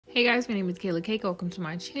Hey guys, my name is Kaila Kake. Welcome to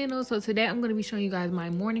my channel. So today I'm going to be showing you guys my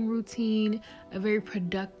morning routine, a very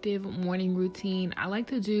productive morning routine. I like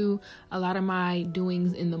to do a lot of my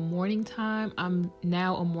doings in the morning time. I'm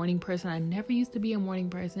now a morning person. I never used to be a morning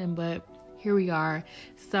person, but here we are.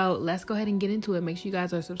 So let's go ahead and get into it. Make sure you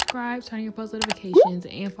guys are subscribed, turn on your post notifications,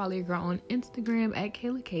 and follow your girl on Instagram at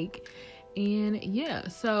Kaila Kake. And yeah,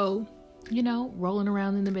 so rolling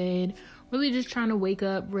around in the bed, really just trying to wake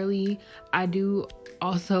up. Really, I do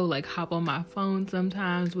also like hop on my phone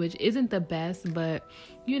sometimes, which isn't the best, but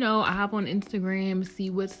I hop on Instagram, see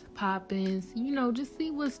what's popping, just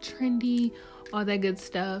see what's trendy, all that good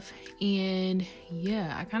stuff. And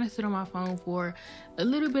yeah, I kind of sit on my phone for a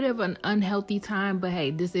little bit of an unhealthy time, but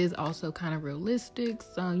hey, this is also kind of realistic,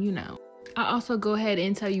 so I also go ahead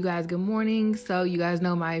and tell you guys good morning. So you guys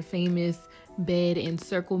know my famous bed and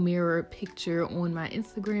circle mirror picture on my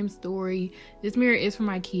Instagram story. This mirror is from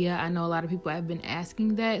IKEA. I know a lot of people have been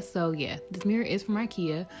asking that. So yeah, this mirror is from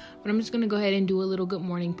IKEA. But I'm just going to go ahead and do a little good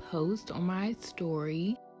morning post on my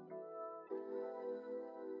story.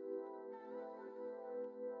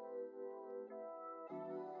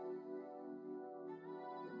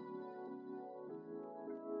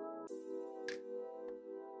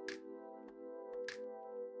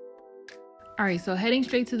 All right, so heading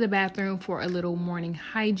straight to the bathroom for a little morning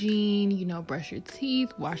hygiene, brush your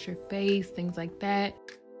teeth, wash your face, things like that.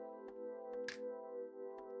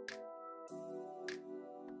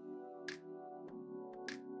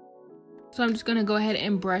 So I'm just going to go ahead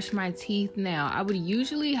and brush my teeth now. I would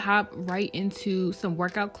usually hop right into some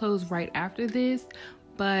workout clothes right after this,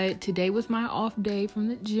 but today was my off day from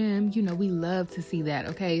the gym. We love to see that,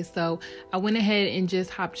 okay? So I went ahead and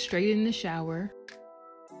just hopped straight in the shower.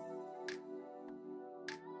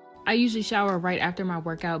 I usually shower right after my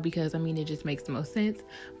workout because it just makes the most sense.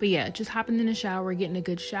 But yeah, just hopping in the shower, getting a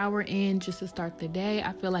good shower in just to start the day.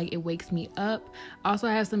 I feel like it wakes me up. I also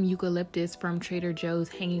have some eucalyptus from Trader Joe's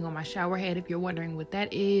hanging on my shower head, if you're wondering what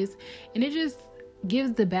that is. And it just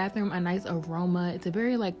gives the bathroom a nice aroma. It's a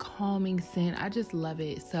very calming scent. I just love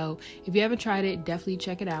it. So if you haven't tried it, definitely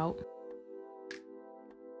check it out.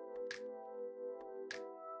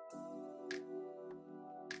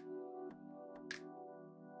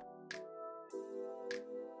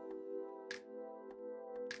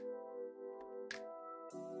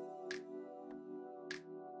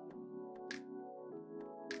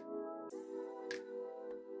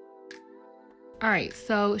 All right,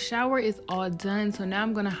 so shower is all done. So now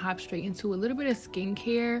I'm gonna hop straight into a little bit of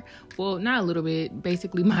skincare. Well, not a little bit,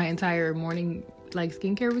 basically my entire morning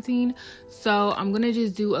skincare routine. So I'm gonna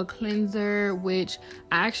just do a cleanser, which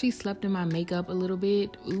I actually slept in my makeup a little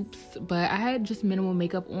bit. Oops, but I had just minimal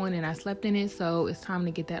makeup on and I slept in it, so it's time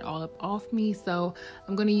to get that all up off me. So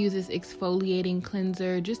I'm gonna use this exfoliating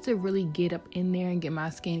cleanser just to really get up in there and get my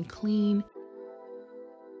skin clean.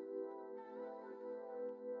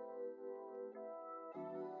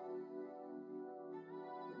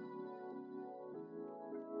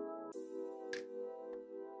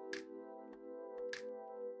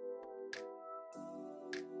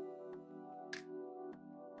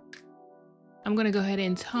 I'm going to go ahead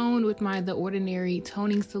and tone with my The Ordinary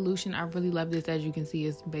toning solution. I really love this. As you can see,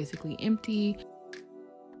 it's basically empty.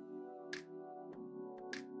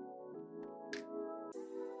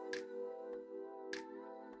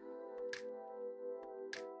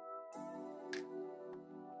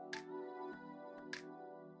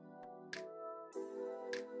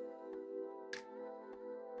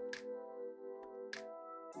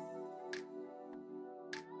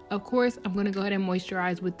 Of course, I'm going to go ahead and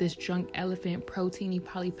moisturize with this Drunk Elephant Proteiny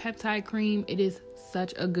Polypeptide Cream. It is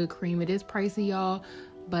such a good cream. It is pricey, y'all,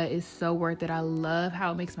 but it's so worth it. I love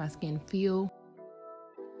how it makes my skin feel.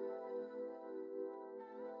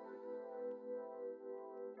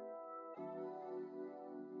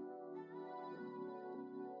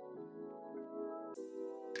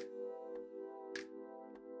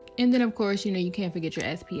 And then, of course, you can't forget your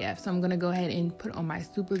SPF. So I'm going to go ahead and put on my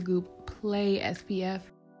Supergoop Play SPF.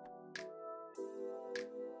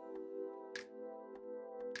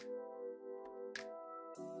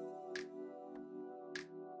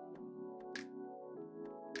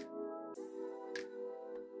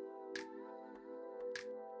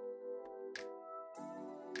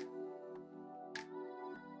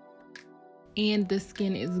 And the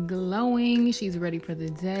skin is glowing. She's ready for the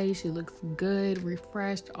day. She looks good,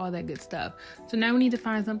 refreshed, all that good stuff. So now we need to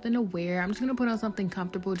find something to wear. I'm just gonna put on something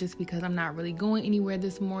comfortable just because I'm not really going anywhere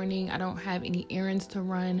this morning. I don't have any errands to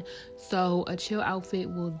run, so a chill outfit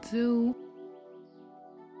will do.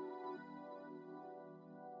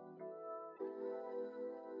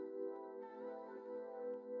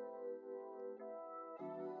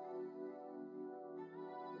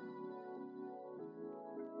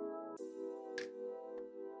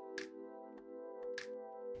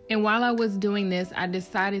 And while I was doing this, I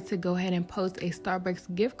decided to go ahead and post a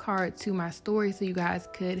Starbucks gift card to my story so you guys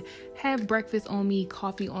could have breakfast on me,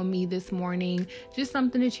 coffee on me this morning. Just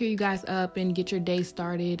something to cheer you guys up and get your day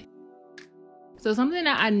started. So something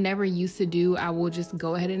that I never used to do, I will just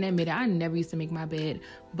go ahead and admit it, I never used to make my bed.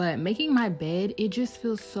 But making my bed, it just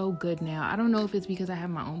feels so good now. I don't know if it's because I have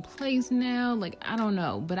my own place now. Like, I don't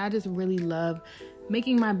know. But I just really love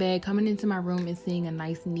making my bed, coming into my room and seeing a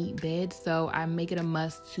nice, neat bed. So I make it a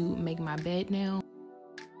must to make my bed now.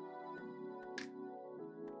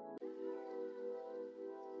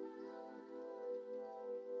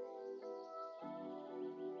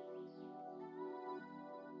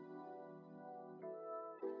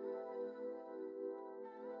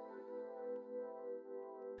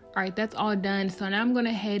 All right, that's all done. So now I'm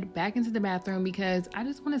gonna head back into the bathroom because I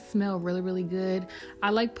just want to smell really, really good. I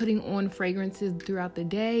like putting on fragrances throughout the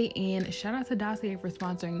day, and shout out to Dossier for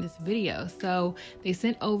sponsoring this video. So they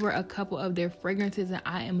sent over a couple of their fragrances and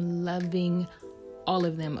I am loving all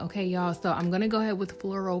of them. Okay, y'all, so I'm gonna go ahead with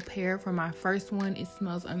Floral Pear for my first one. It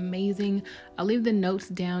smells amazing. I'll leave the notes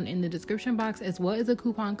down in the description box as well as a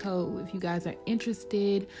coupon code if you guys are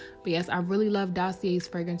interested. But yes, I really love Dossier's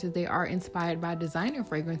fragrances. They are inspired by designer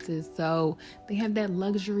fragrances, so they have that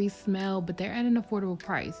luxury smell, but they're at an affordable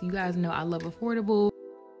price. You guys know I love affordable.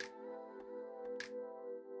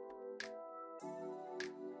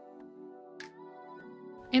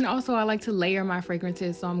 And also I like to layer my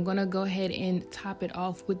fragrances, so I'm gonna go ahead and top it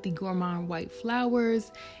off with the Gourmand White Flowers.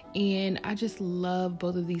 And I just love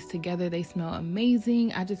both of these together. They smell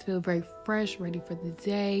amazing. I just feel very fresh, ready for the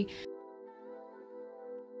day.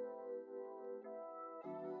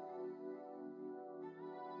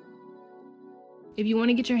 If you want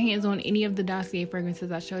to get your hands on any of the Dossier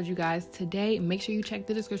fragrances I showed you guys today, make sure you check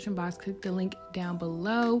the description box, click the link down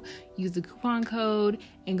below, use the coupon code,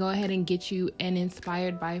 and go ahead and get you an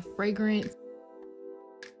Inspired by fragrance.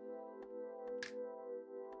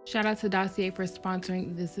 Shout out to Dossier for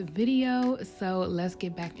sponsoring this video. So let's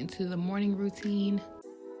get back into the morning routine.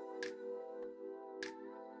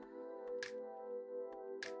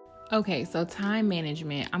 Okay, so time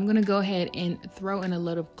management. I'm gonna go ahead and throw in a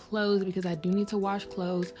load of clothes because I do need to wash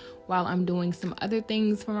clothes while I'm doing some other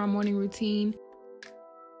things for my morning routine.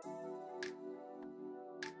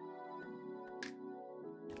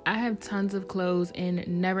 I have tons of clothes and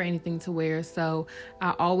never anything to wear, so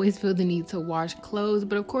I always feel the need to wash clothes.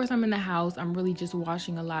 But of course, I'm in the house. I'm really just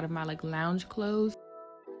washing a lot of my like lounge clothes.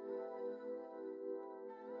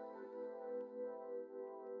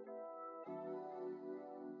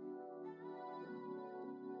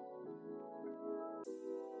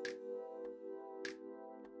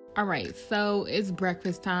 All right, so it's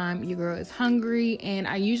breakfast time. Your girl is hungry, and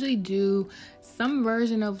I usually do some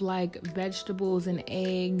version of like vegetables and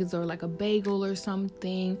eggs or like a bagel or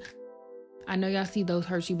something. I know y'all see those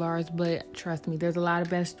Hershey bars, but trust me, there's a lot of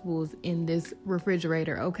vegetables in this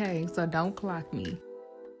refrigerator, okay? So don't clock me.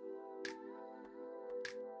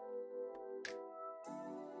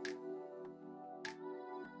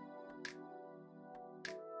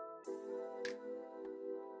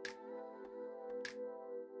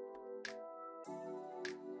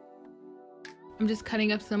 I'm just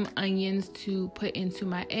cutting up some onions to put into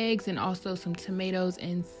my eggs and also some tomatoes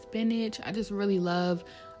and spinach. I just really love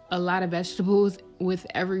a lot of vegetables with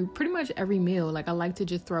pretty much every meal. Like I like to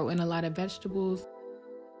just throw in a lot of vegetables.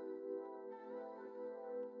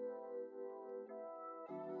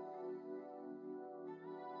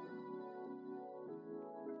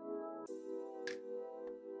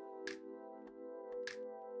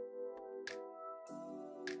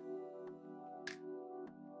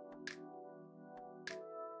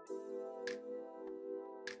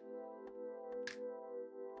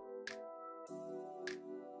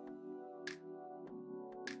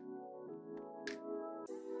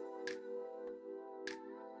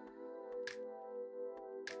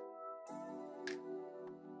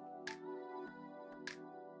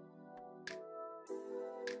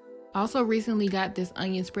 I also recently got this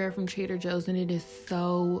onion spread from Trader Joe's and it is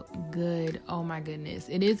so good. Oh my goodness.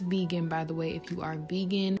 It is vegan, by the way, if you are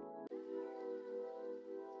vegan.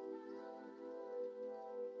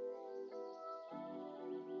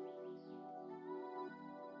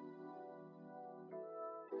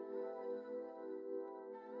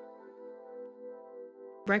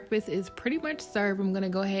 Breakfast is pretty much served. I'm gonna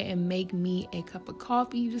go ahead and make me a cup of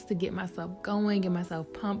coffee just to get myself going, get myself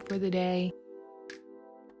pumped for the day.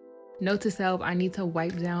 Note to self, I need to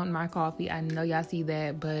wipe down my coffee. I know y'all see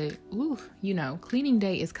that, but ooh, you know, cleaning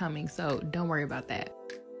day is coming, so don't worry about that.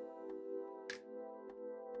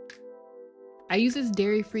 I use this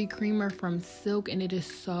dairy-free creamer from Silk, and it is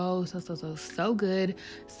so good.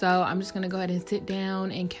 So I'm just gonna go ahead and sit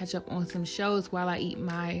down and catch up on some shows while I eat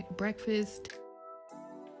my breakfast.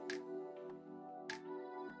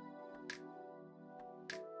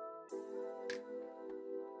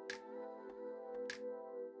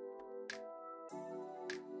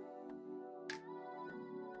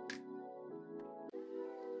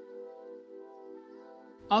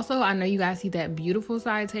 Also, I know you guys see that beautiful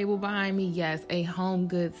side table behind me. Yes, a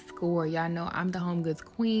HomeGoods score. Y'all know I'm the HomeGoods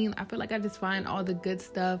queen. I feel like I just find all the good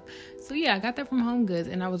stuff. So yeah, I got that from HomeGoods,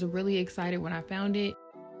 and I was really excited when I found it.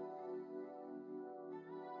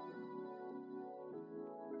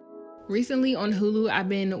 Recently on Hulu, I've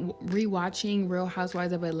been rewatching Real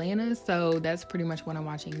Housewives of Atlanta, so that's pretty much what I'm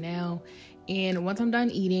watching now. And once I'm done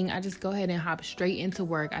eating, I just go ahead and hop straight into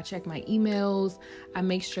work. I check my emails, I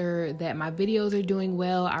make sure that my videos are doing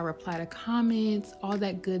well, I reply to comments, all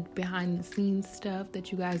that good behind the scenes stuff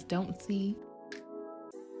that you guys don't see.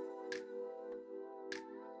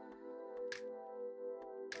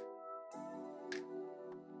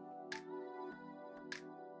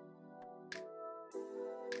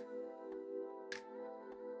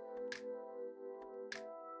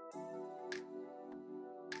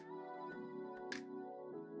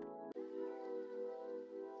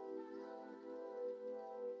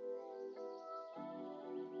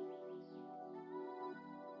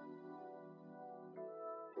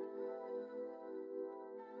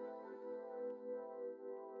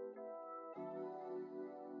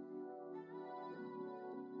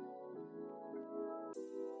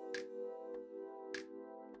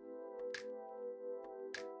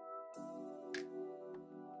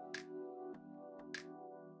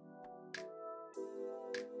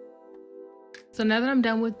 So now that I'm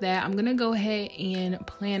done with that, I'm gonna go ahead and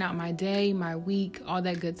plan out my day, my week, all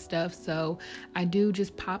that good stuff. So I do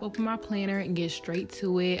just pop open my planner and get straight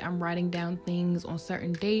to it. I'm writing down things on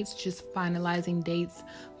certain dates, just finalizing dates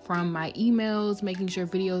from my emails, making sure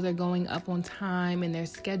videos are going up on time and they're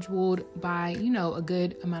scheduled by, you know, a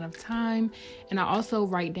good amount of time. And I also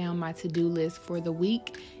write down my to-do list for the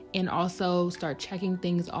week and also start checking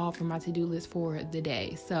things off from my to-do list for the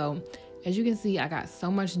day. So as you can see, I got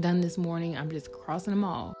so much done this morning. I'm just crossing them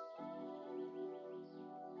all.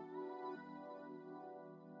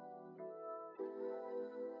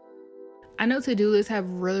 I know to-do lists have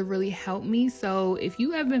really helped me. So if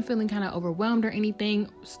you have been feeling kind of overwhelmed or anything,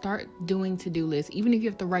 start doing to-do lists. Even if you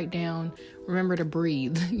have to write down, remember to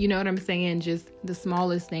breathe. You know what I'm saying? Just the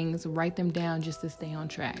smallest things, write them down just to stay on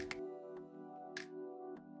track.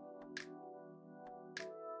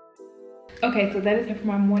 Okay, so that is it for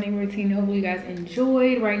my morning routine. Hopefully you guys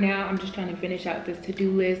enjoyed. Right now, I'm just trying to finish out this to-do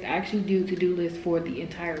list. I actually do to-do lists for the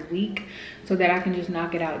entire week so that I can just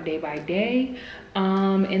knock it out day by day.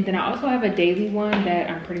 And then I also have a daily one that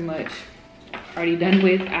I'm pretty much already done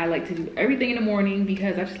with. I like to do everything in the morning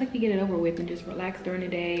because I just like to get it over with and just relax during the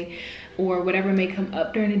day, or whatever may come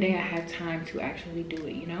up during the day, I have time to actually do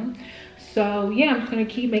it, you know? So yeah, I'm just gonna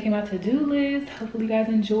keep making my to-do list. Hopefully you guys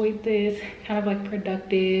enjoyed this kind of like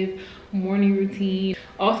productive morning routine.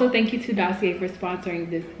 Also, thank you to Dossier for sponsoring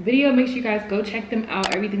this video. Make sure you guys go check them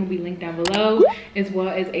out. Everything will be linked down below, as well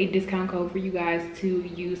as a discount code for you guys to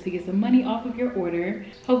use to get some money off of your order.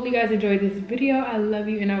 Hopefully you guys enjoyed this video. I love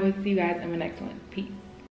you, and I will see you guys in the next one. Peace.